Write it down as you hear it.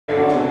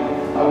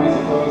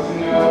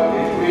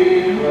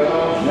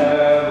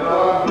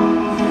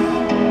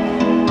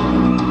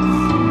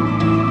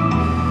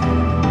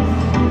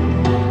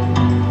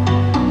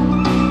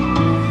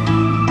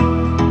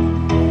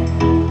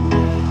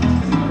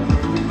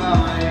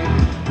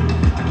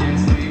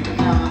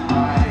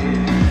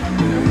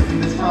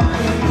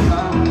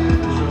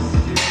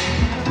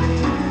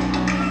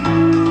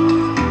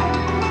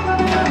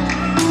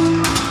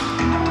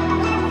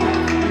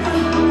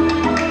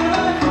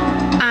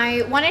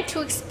wanted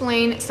to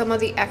explain some of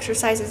the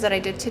exercises that I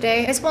did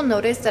today. You guys will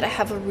notice that I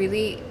have a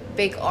really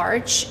big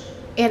arch,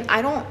 and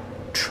I don't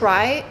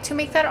try to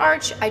make that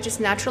arch. I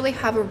just naturally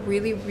have a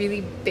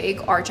really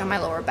big arch on my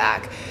lower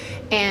back,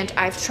 and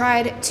I've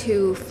tried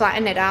to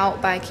flatten it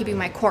out by keeping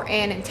my core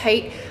in and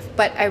tight,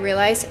 but I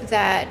realized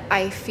that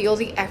I feel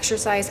the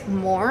exercise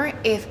more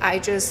if I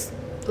just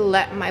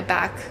let my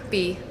back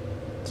be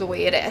the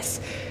way it is.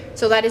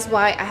 So that is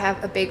why I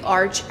have a big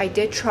arch. I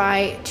did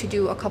try to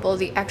do a couple of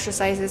the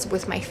exercises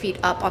with my feet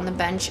up on the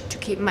bench to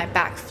keep my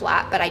back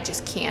flat, but I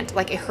just can't.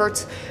 Like, it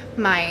hurts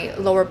my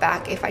lower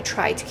back if I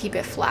try to keep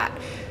it flat.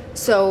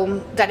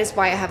 So that is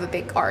why I have a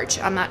big arch.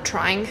 I'm not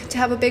trying to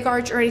have a big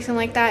arch or anything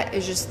like that.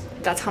 It's just,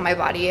 that's how my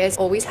body is.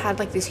 Always had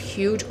like this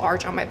huge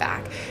arch on my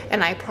back,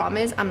 and I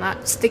promise I'm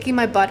not sticking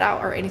my butt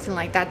out or anything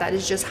like that. That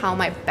is just how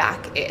my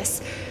back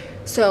is.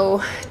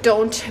 So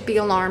don't be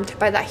alarmed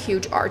by that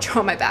huge arch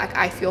on my back.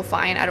 I feel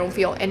fine. I don't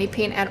feel any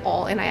pain at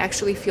all, and I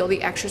actually feel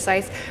the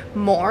exercise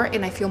more,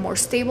 and I feel more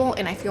stable,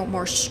 and I feel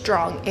more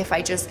strong if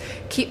I just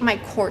keep my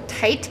core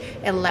tight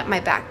and let my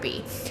back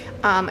be.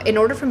 In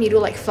order for me to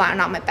like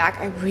flatten out my back,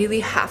 I really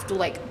have to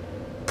like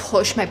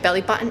push my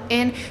belly button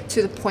in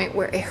to the point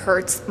where it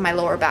hurts my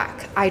lower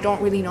back. I don't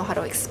really know how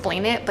to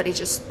explain it, but it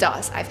just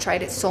does. I've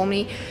tried it so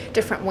many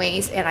different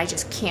ways, and I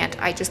just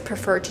can't. I just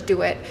prefer to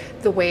do it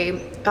the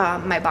way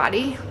my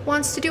body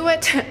wants to do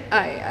it.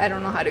 I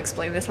don't know how to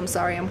explain this. I'm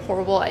sorry. I'm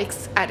horrible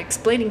at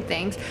explaining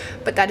things,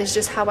 but that is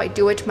just how I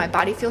do it. My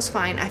body feels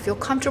fine. I feel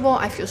comfortable.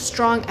 I feel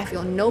strong. I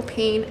feel no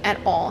pain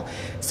at all.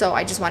 So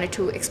I just wanted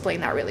to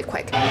explain that really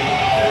quick.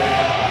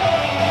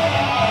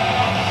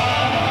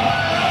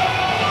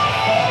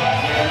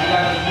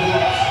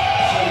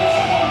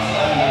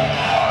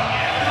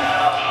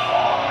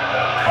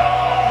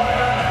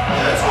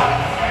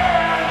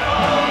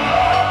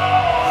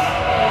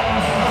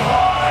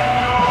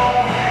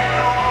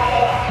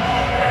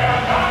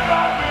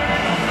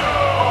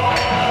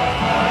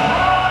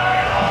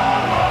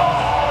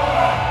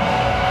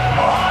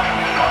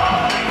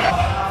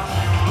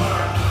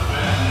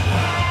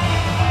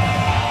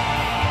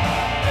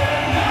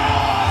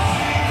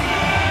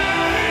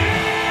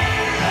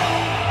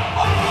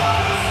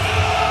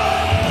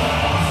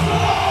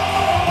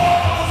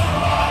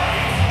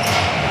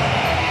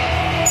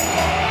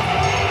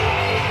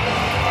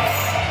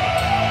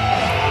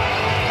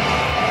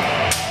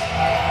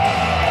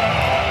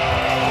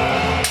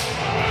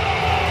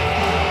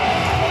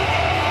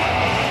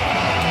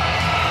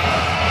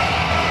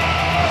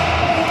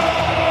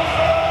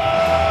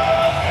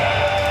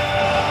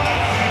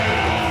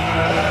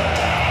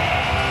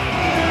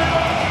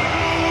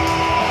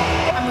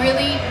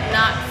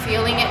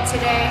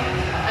 Today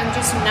I'm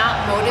just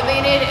not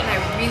motivated, and I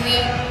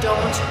really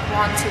don't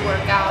want to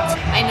work out.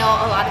 I know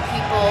a lot of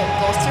people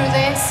go through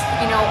this.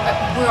 You know,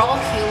 we're all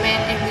human,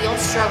 and we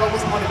all struggle with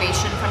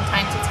motivation from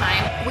time to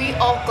time. We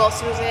all go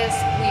through this.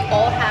 We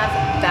all have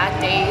bad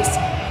days.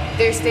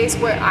 There's days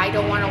where I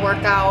don't want to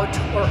work out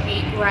or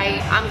eat right.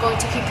 I'm going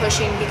to keep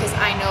pushing because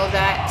I know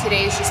that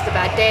today is just a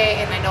bad day,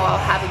 and I know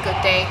I'll have a good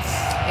day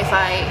if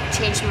I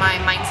change my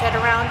mindset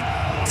around.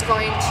 It's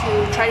going to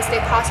try to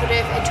stay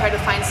positive and try to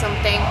find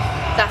something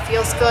that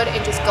feels good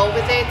and just go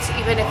with it,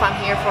 even if I'm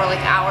here for like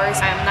hours.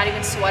 I'm not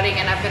even sweating,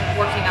 and I've been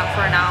working out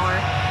for an hour.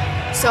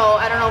 So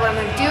I don't know what I'm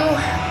gonna do,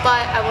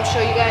 but I will show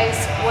you guys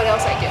what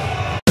else I do.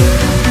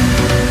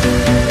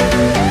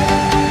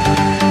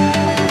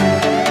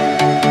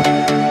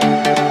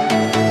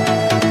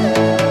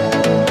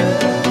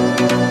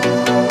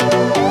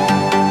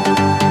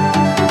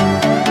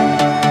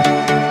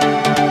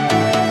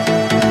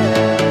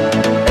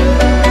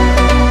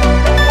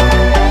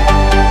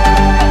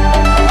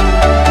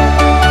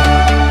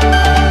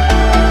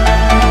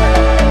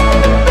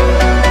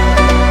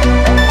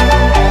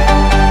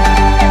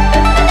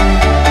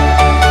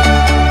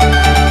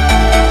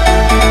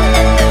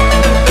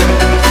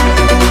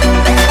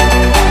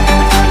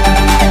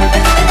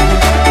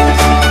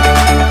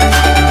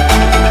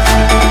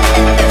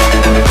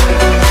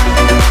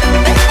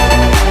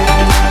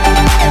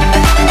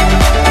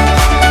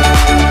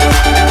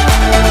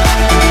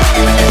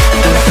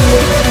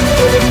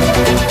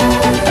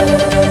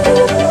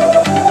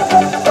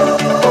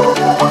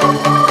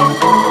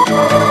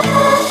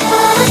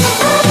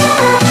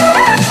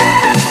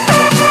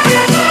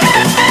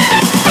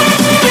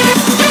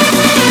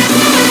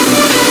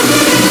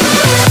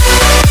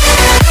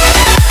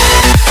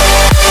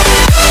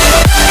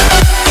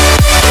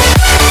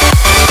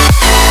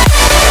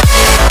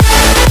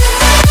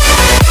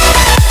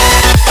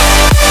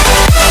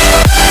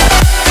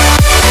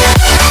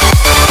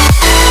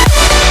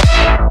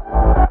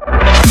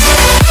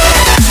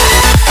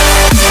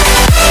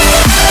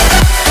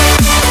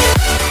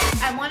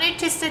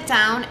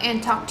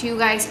 And talk to you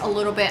guys a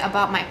little bit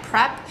about my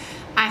prep.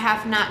 I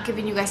have not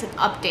given you guys an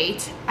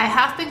update. I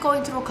have been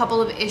going through a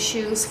couple of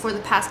issues for the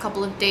past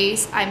couple of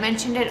days. I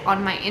mentioned it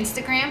on my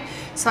Instagram,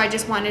 so I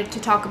just wanted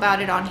to talk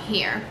about it on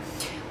here.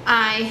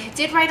 I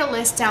did write a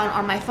list down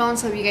on my phone,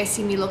 so if you guys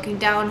see me looking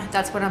down,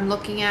 that's what I'm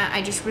looking at.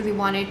 I just really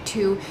wanted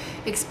to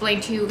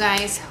explain to you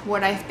guys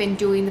what I've been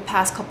doing the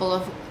past couple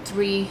of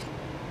 3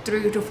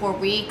 to 4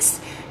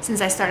 weeks since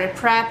I started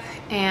prep,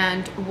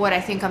 and what I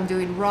think I'm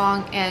doing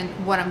wrong and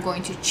what I'm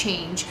going to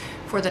change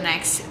for the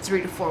next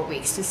 3 to 4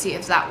 weeks to see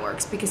if that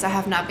works, because I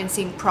have not been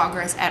seeing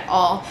progress at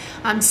all.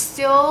 I'm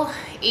still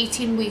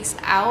 18 weeks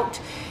out,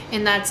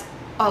 and that's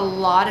a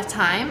lot of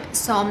time,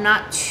 so I'm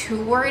not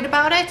too worried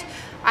about it.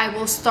 I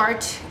will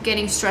start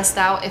getting stressed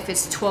out if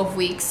it's 12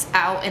 weeks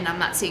out and I'm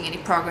not seeing any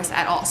progress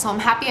at all. So I'm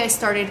happy I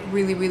started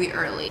really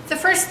early. The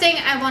first thing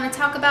I want to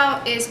talk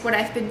about is what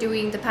I've been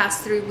doing the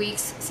past 3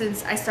 weeks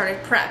since I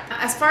started prep.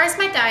 As far as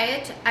my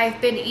diet, I've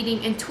been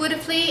eating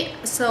intuitively,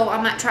 so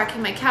I'm not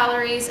tracking my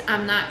calories,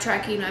 I'm not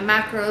tracking my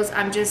macros,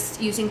 I'm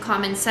just using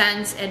common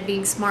sense and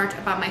being smart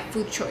about my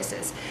food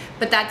choices.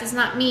 But that does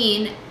not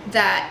mean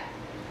that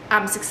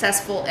I'm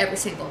successful every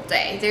single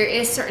day. There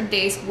is certain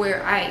days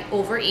where I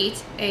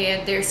overeat,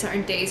 and there's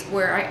certain days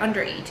where I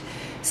undereat.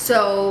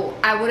 So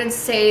I wouldn't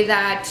say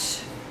that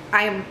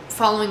I am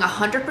following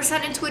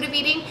 100% intuitive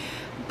eating,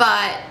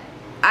 but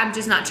I'm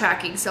just not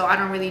tracking, so I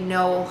don't really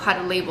know how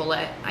to label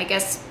it. I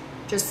guess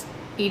just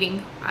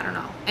eating, I don't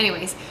know.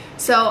 Anyways,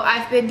 so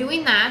I've been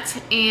doing that,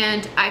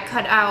 and I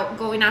cut out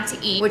going out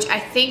to eat, which I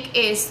think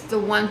is the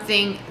one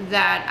thing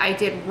that I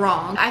did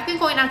wrong. I've been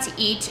going out to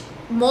eat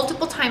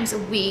multiple times a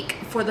week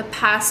for the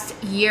past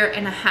 1.5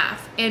 years,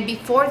 and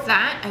before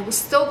that I was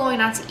still going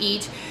out to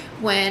eat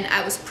when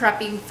I was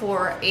prepping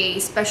for a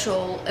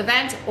special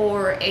event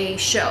or a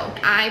show.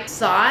 I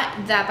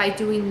thought that by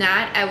doing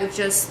that I would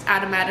just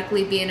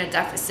automatically be in a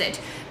deficit,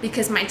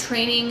 because my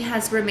training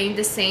has remained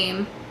the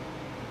same,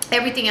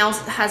 everything else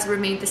has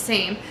remained the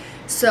same,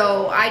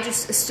 so I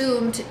just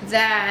assumed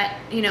that,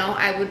 you know,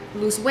 I would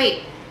lose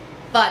weight.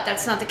 But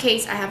that's not the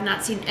case. I have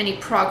not seen any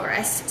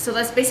progress. So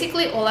that's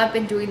basically all I've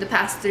been doing the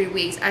past 3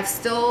 weeks. I've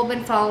still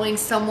been following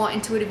somewhat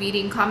intuitive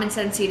eating, common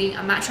sense eating.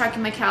 I'm not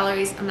tracking my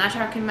calories, I'm not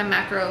tracking my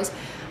macros.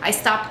 I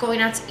stopped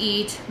going out to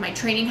eat. My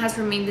training has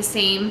remained the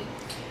same.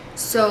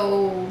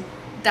 So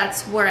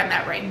that's where I'm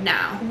at right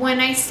now.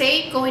 When I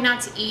say going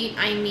out to eat,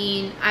 I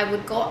mean I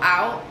would go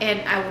out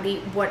and I would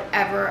eat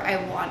whatever I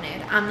wanted.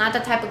 I'm not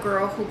the type of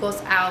girl who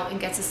goes out and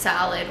gets a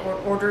salad or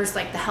orders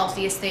like the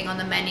healthiest thing on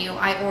the menu.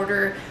 I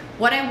order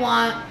what I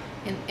want,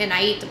 and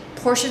I eat the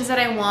portions that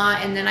I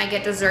want, and then I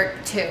get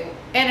dessert too,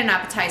 and an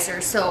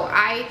appetizer. So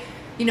I,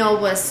 you know,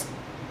 was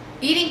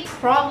eating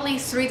probably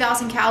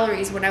 3,000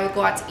 calories when I would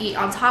go out to eat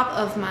on top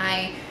of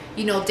my,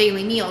 you know,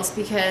 daily meals,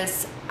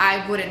 because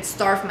I wouldn't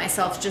starve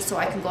myself just so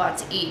I can go out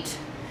to eat.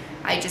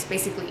 I just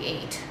basically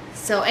ate.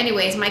 So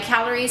anyways, my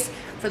calories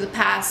for the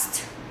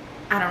past,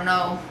 I don't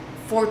know,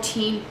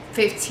 14,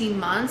 15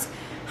 months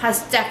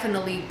has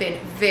definitely been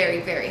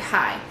very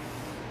high.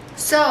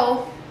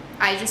 So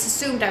I just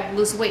assumed I would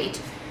lose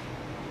weight.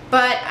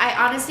 But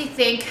I honestly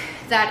think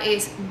that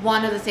is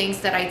one of the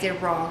things that I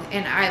did wrong,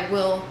 and I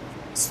will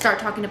start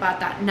talking about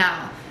that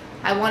now.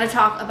 I want to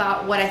talk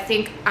about what I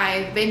think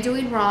I've been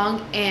doing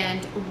wrong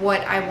and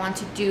what I want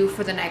to do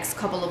for the next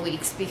couple of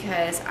weeks,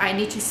 because I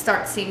need to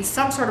start seeing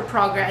some sort of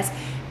progress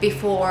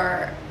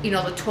before, you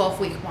know, the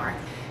 12-week mark.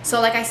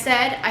 So like I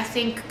said, I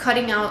think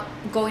cutting out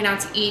going out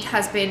to eat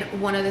has been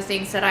one of the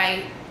things that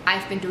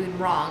I've been doing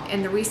wrong,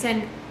 and the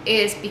reason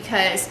is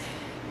because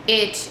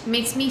it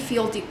makes me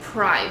feel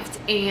deprived,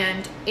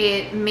 and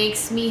it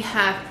makes me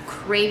have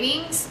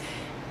cravings,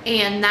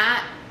 and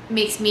that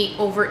makes me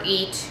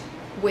overeat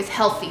with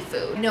healthy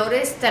food.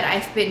 Notice that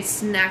I've been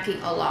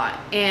snacking a lot,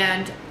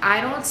 and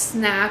I don't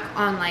snack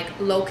on like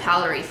low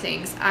calorie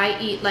things. I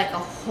eat like a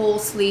whole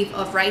sleeve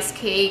of rice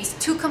cakes,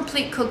 2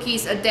 complete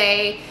cookies a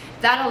day.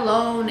 That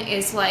alone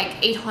is like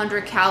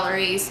 800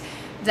 calories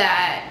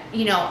that,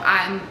 you know,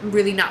 I'm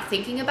really not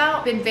thinking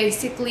about. Been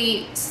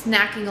basically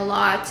snacking a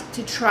lot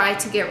to try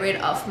to get rid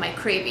of my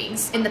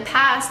cravings. In the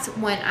past,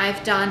 when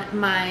I've done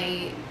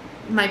my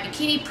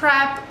bikini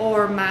prep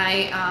or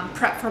my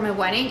prep for my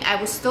wedding, I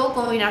was still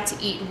going out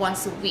to eat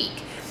once a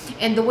week.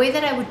 And the way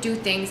that I would do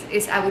things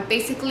is I would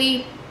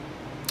basically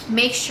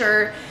make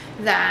sure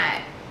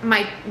that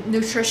my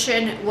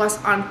nutrition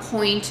was on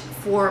point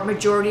for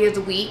majority of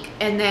the week,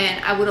 and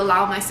then I would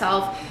allow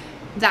myself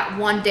that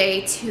one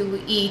day to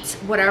eat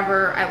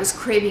whatever I was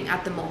craving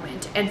at the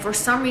moment. And for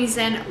some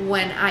reason,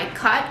 when I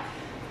cut,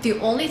 the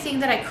only thing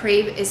that I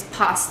crave is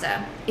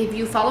pasta. If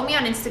you follow me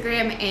on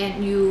Instagram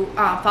and you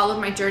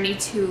followed my journey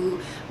to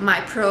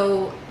my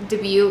pro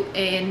debut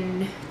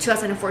in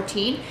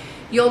 2014,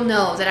 you'll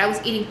know that I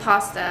was eating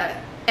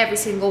pasta every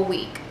single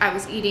week. I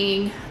was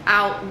eating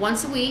out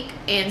once a week,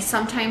 and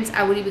sometimes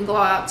I would even go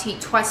out to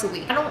eat twice a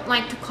week. I don't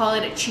like to call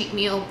it a cheat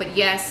meal, but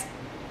yes,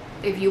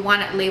 if you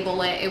want to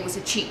label it, it was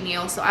a cheat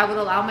meal. So I would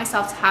allow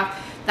myself to have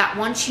that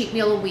one cheat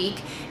meal a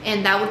week,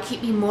 and that would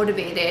keep me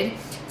motivated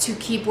to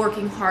keep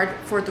working hard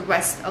for the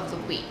rest of the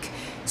week.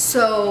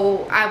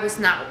 So I was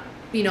not,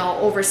 you know,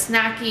 over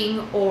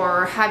snacking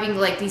or having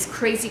like these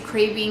crazy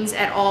cravings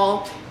at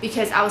all,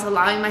 because I was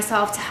allowing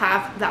myself to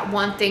have that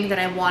one thing that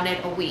I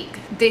wanted a week.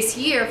 this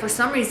year, for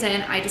some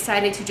reason, I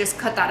decided to just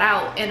cut that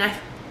out. And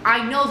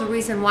I know the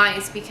reason why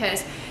is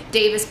because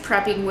Dave is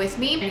prepping with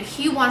me and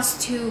he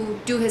wants to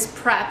do his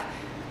prep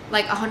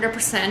like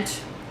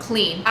 100%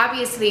 clean.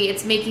 Obviously,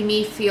 it's making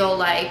me feel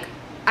like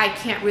I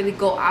can't really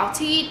go out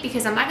to eat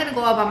because I'm not gonna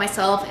go out by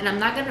myself, and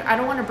I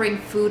don't wanna bring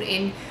food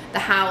in the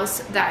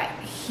house that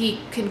he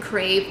can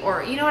crave,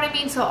 or you know what I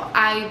mean? So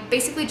I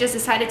basically just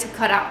decided to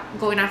cut out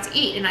going out to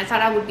eat, and I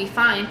thought I would be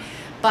fine,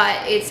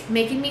 but it's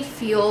making me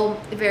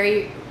feel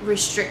very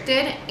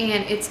restricted,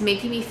 and it's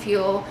making me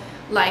feel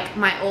like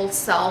my old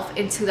self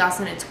in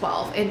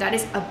 2012, and that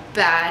is a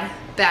bad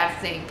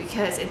thing,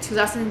 because in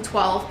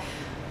 2012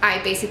 I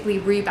basically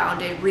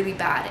rebounded really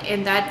bad,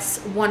 and that's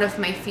one of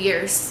my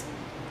fears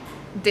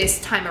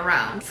this time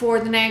around. For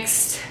the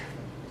next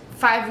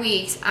 5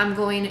 weeks, I'm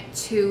going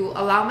to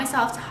allow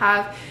myself to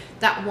have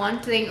that one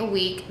thing a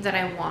week that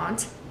I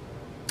want,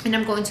 and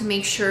I'm going to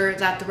make sure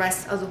that the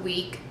rest of the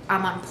week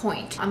I'm on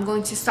point. I'm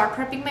going to start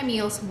prepping my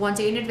meals one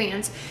day in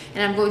advance,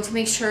 and I'm going to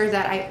make sure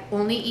that I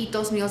only eat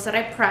those meals that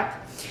I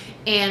prep,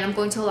 and I'm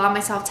going to allow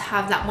myself to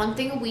have that one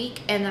thing a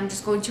week, and I'm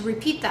just going to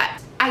repeat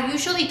that. I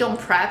usually don't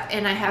prep,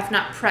 and I have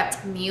not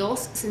prepped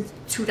meals since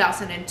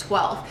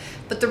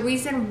 2012, but the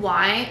reason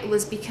why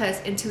was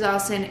because in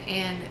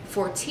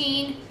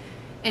 2014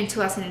 and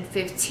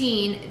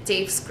 2015,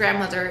 Dave's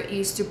grandmother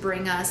used to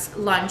bring us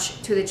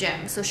lunch to the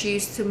gym. So she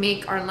used to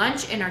make our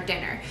lunch and our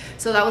dinner.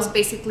 So that was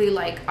basically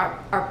like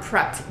our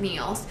prepped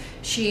meals.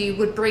 She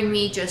would bring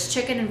me just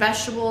chicken and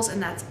vegetables,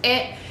 and that's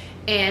it.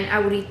 And I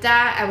would eat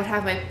that. I would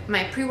have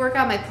my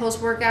pre-workout, my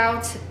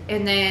post-workout,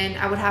 and then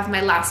I would have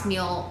my last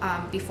meal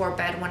before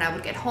bed when I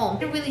would get home. I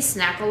didn't really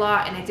snack a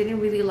lot, and I didn't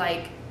really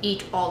like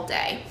eat all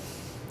day.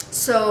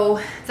 So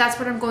that's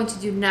what I'm going to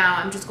do now.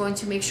 I'm just going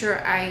to make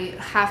sure I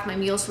have my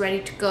meals ready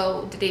to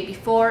go the day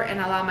before and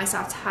allow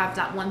myself to have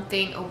that one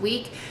thing a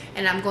week,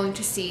 and I'm going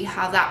to see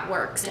how that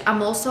works.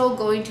 I'm also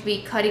going to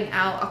be cutting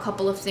out a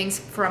couple of things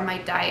from my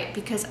diet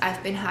because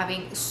I've been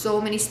having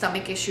so many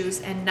stomach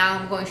issues, and now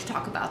I'm going to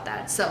talk about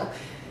that. So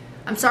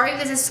I'm sorry if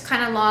this is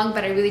kind of long,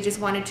 but I really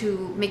just wanted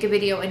to make a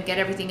video and get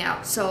everything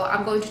out. So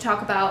I'm going to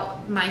talk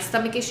about my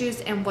stomach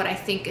issues and what I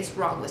think is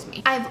wrong with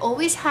me. I've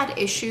always had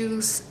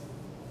issues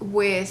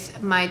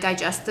with my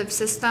digestive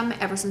system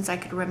ever since I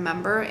could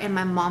remember, and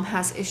my mom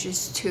has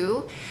issues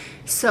too,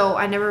 so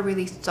I never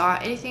really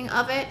thought anything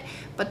of it.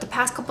 But the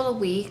past couple of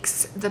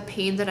weeks, the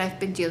pain that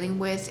I've been dealing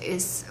with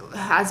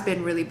has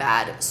been really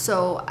bad.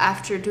 So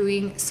after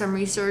doing some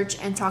research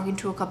and talking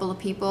to a couple of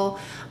people,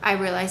 I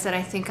realized that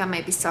I think I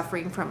might be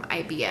suffering from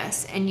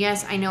IBS. And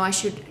yes, I know I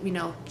should, you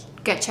know,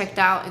 get checked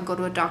out and go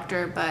to a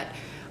doctor, but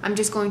I'm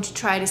just going to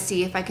try to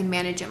see if I can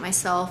manage it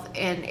myself,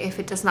 and if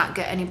it does not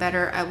get any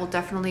better, I will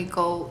definitely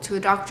go to a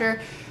doctor.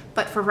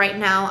 But for right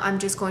now, I'm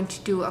just going to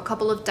do a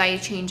couple of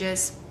diet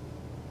changes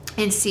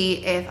and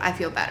see if I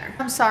feel better.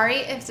 I'm sorry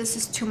if this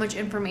is too much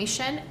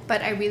information,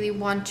 but I really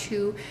want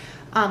to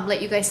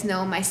let you guys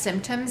know my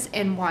symptoms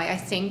and why I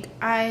think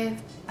I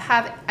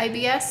have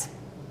IBS.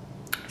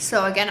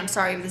 So again, I'm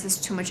sorry if this is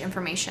too much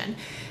information,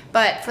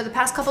 but for the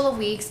past couple of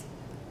weeks,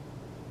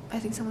 I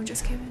think someone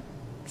just came in.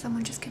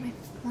 Someone just came in.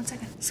 1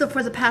 second. So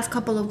for the past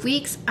couple of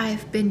weeks,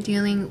 I've been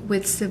dealing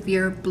with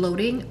severe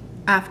bloating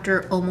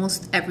after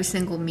almost every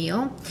single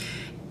meal,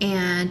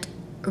 and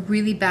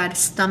really bad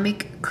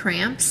stomach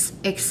cramps,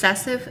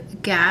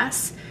 excessive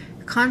gas,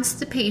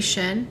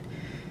 constipation,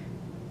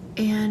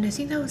 and I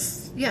think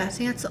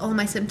that's all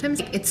my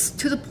symptoms. It's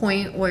to the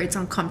point where it's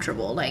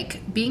uncomfortable.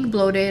 Like, being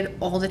bloated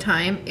all the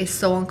time is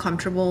so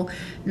uncomfortable.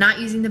 Not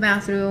using the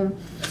bathroom,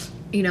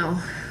 you know,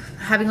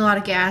 having a lot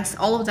of gas,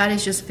 all of that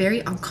is just very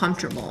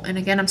uncomfortable. And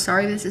again, I'm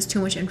sorry this is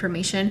too much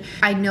information.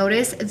 I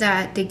noticed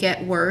that they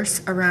get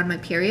worse around my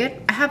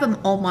period. I have them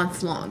all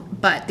month long,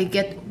 but they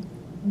get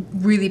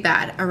really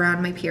bad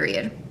around my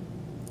period.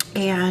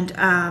 And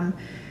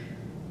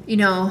you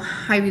know,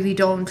 I really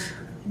don't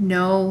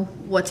know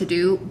what to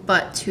do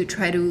but to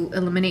try to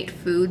eliminate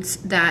foods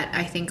that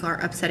I think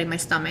are upsetting my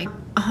stomach.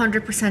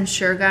 100%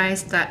 sure,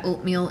 guys, that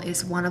oatmeal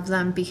is one of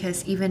them,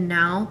 because even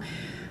now,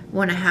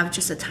 when I have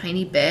just a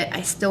tiny bit,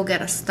 I still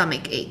get a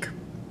stomach ache.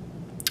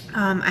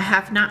 I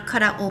have not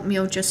cut out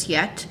oatmeal just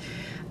yet.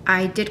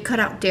 I did cut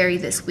out dairy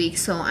this week,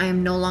 so I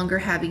am no longer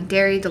having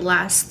dairy. The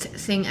last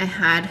thing I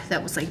had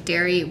that was like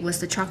dairy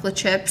was the chocolate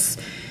chips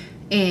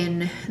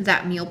in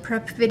that meal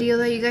prep video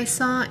that you guys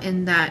saw,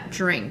 and that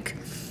drink.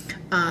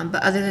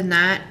 But other than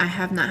that, I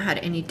have not had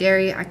any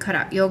dairy. I cut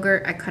out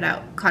yogurt, I cut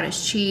out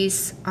cottage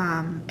cheese,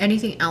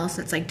 anything else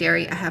that's like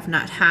dairy I have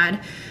not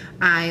had.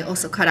 I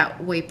also cut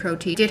out whey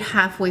protein. I did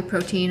have whey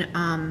protein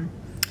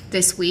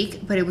this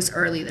week, but it was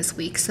early this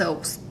week,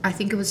 so I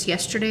think it was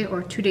yesterday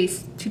or two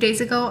days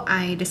ago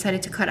I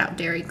decided to cut out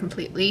dairy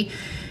completely.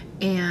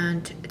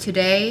 And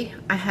today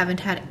I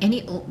haven't had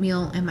any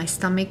oatmeal and my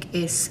stomach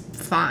is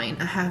fine.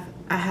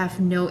 I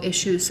have no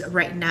issues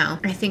right now.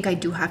 I think I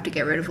do have to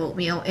get rid of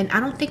oatmeal, and I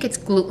don't think it's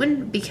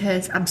gluten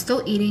because I'm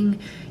still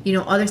eating, you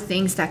know, other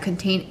things that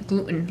contain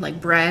gluten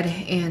like bread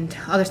and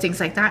other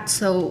things like that,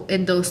 so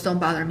and those don't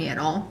bother me at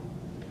all.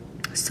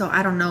 So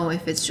I don't know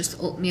if it's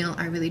just oatmeal.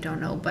 I really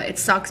don't know, but it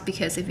sucks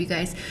because if you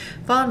guys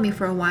followed me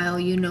for a while,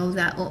 you know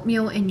that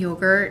oatmeal and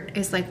yogurt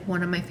is like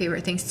one of my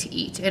favorite things to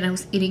eat, and I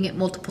was eating it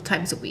multiple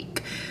times a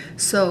week.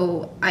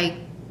 So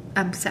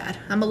I'm sad.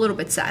 I'm a little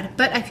bit sad,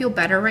 but I feel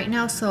better right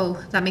now, so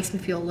that makes me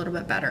feel a little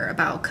bit better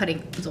about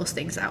cutting those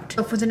things out.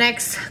 So for the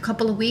next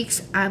couple of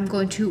weeks, I'm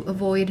going to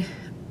avoid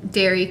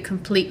dairy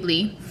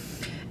completely,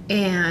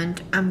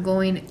 and I'm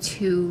going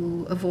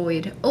to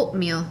avoid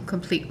oatmeal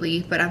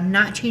completely, but I'm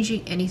not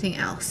changing anything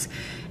else.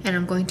 And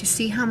I'm going to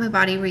see how my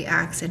body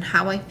reacts and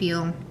how I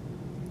feel.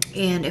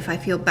 And if I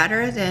feel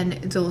better, then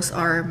those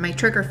are my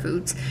trigger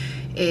foods.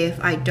 If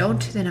I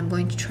don't, then I'm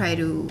going to try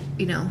to,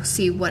 you know,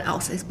 see what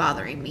else is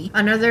bothering me.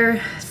 Another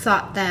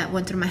thought that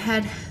went through my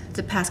head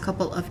the past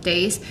couple of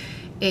days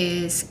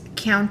is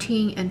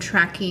counting and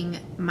tracking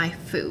my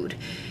food.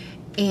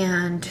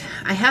 And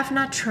I have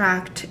not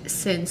tracked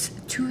since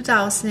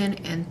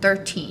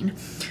 2013.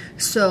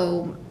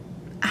 So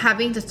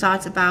having the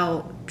thoughts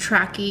about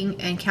tracking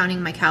and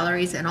counting my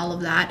calories and all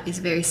of that is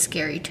very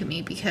scary to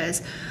me,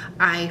 because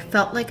I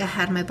felt like I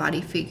had my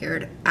body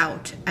figured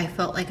out. I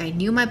felt like I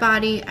knew my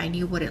body, I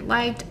knew what it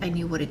liked, I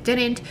knew what it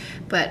didn't,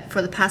 but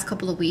for the past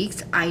couple of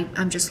weeks,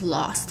 I'm just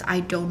lost. I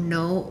don't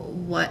know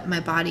what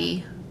my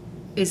body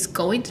is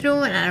going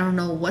through, and I don't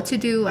know what to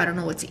do. I don't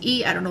know what to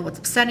eat. I don't know what's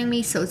upsetting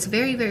me. So it's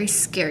very, very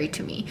scary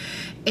to me.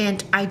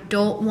 And I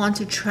don't want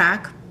to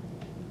track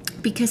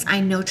because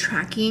I know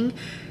tracking,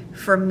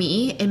 for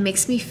me, it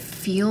makes me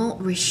feel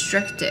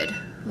restricted.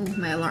 Oh,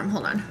 my alarm,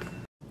 hold on.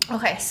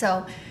 Okay,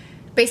 so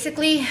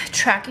basically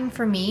tracking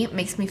for me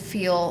makes me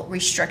feel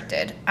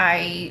restricted.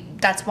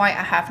 That's why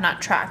I have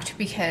not tracked,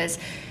 because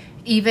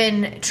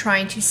even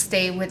trying to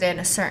stay within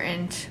a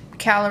certain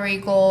calorie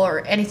goal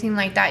or anything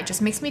like that, it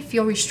just makes me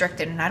feel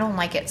restricted, and I don't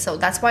like it. So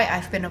that's why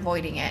I've been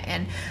avoiding it.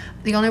 And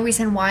the only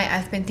reason why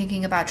I've been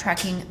thinking about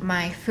tracking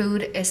my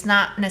food is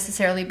not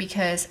necessarily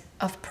because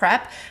of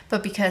prep,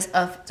 but because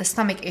of the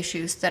stomach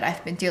issues that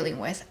I've been dealing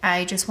with.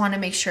 I just want to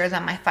make sure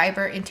that my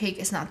fiber intake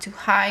is not too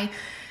high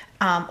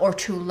or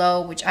too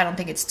low, which I don't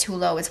think it's too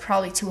low. It's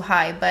probably too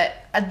high, but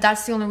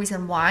that's the only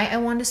reason why I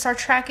wanted to start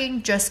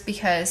tracking, just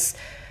because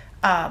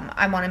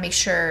I want to make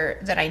sure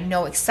that I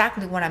know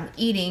exactly what I'm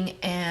eating,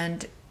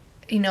 and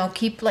you know,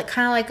 keep like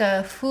kind of like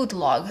a food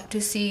log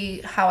to see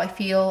how I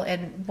feel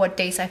and what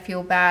days I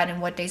feel bad and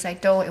what days I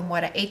don't, and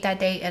what I ate that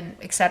day, and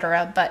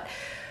etc. But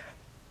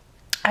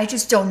I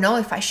just don't know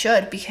if I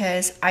should,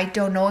 because I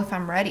don't know if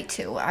I'm ready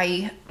to.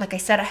 Like I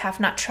said, I have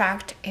not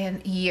tracked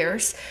in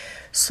years,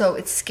 so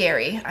it's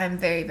scary. I'm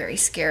very, very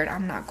scared.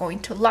 I'm not going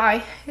to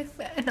lie.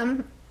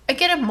 And I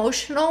get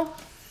emotional.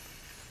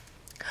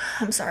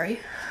 I'm sorry.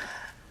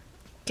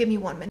 Give me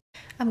 1 minute.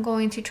 I'm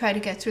going to try to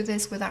get through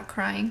this without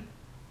crying.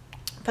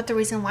 But the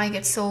reason why I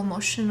get so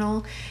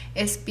emotional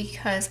is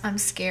because I'm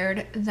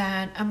scared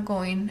that I'm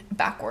going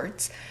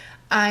backwards.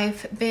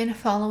 I've been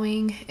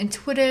following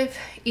intuitive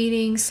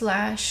eating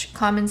 /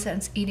 common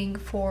sense eating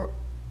for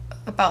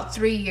about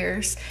 3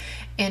 years,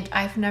 and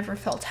I've never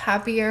felt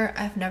happier.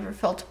 I've never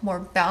felt more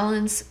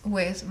balanced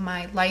with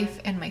my life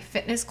and my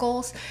fitness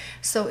goals.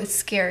 So it's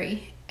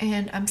scary,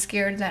 and I'm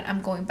scared that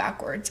I'm going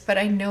backwards, but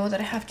I know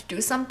that I have to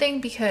do something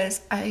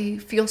because I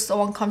feel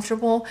so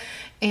uncomfortable,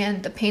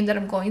 and the pain that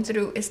I'm going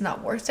through is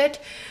not worth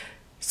it.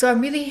 So I'm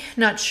really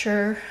not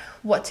sure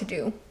what to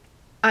do.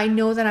 I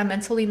know that I'm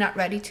mentally not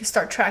ready to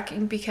start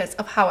tracking because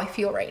of how I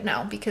feel right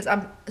now, because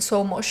I'm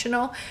so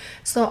emotional.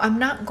 So I'm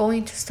not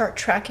going to start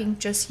tracking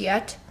just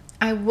yet.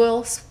 I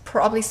will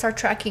probably start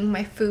tracking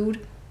my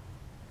food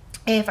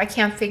if I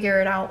can't figure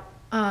it out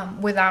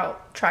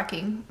without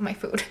tracking my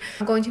food.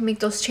 I'm going to make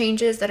those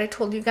changes that I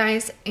told you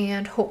guys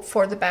and hope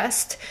for the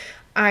best.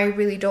 I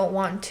really don't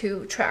want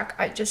to track.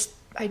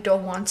 I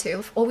don't want to.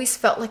 I've always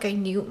felt like I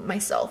knew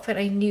myself, and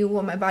I knew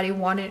what my body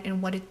wanted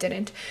and what it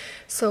didn't.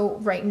 So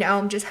right now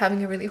I'm just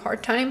having a really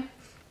hard time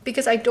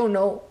because I don't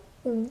know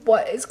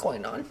what is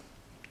going on.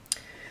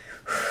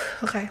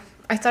 Okay,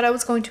 I thought I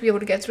was going to be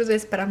able to get through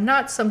this, but I'm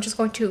not, so I'm just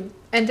going to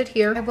end it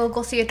here. I will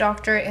go see a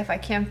doctor if I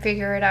can't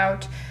figure it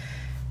out.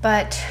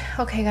 But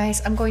okay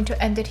guys, I'm going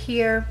to end it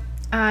here.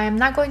 I'm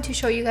not going to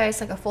show you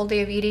guys like a full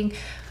day of eating.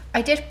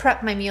 I did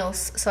prep my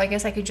meals, so I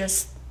guess I could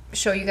just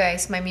show you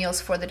guys my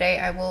meals for the day.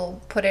 I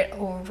will put it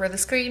over the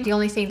screen. The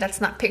only thing that's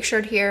not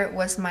pictured here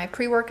was my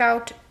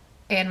pre-workout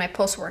and my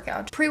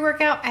post-workout.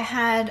 Pre-workout, I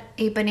had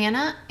a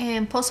banana,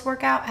 and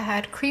post-workout, I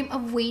had cream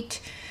of wheat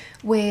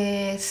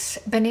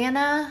with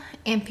banana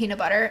and peanut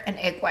butter and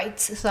egg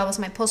whites. So that was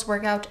my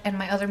post-workout, and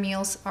my other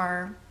meals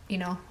are, you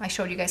know, I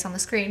showed you guys on the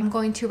screen. I'm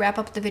going to wrap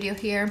up the video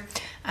here.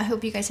 I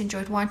hope you guys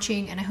enjoyed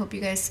watching, and I hope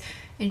you guys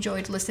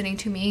enjoyed listening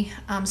to me.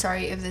 I'm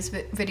sorry if this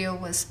video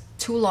was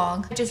too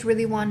long. I just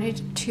really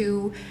wanted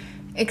to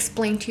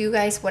explain to you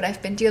guys what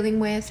I've been dealing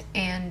with,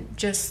 and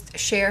just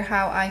share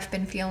how I've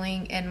been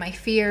feeling and my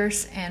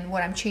fears and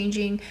what I'm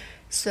changing.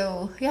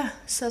 So yeah,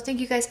 so thank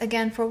you guys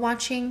again for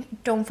watching.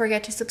 Don't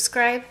forget to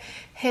subscribe,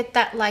 hit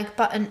that like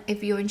button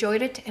if you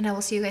enjoyed it, and I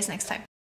will see you guys next time.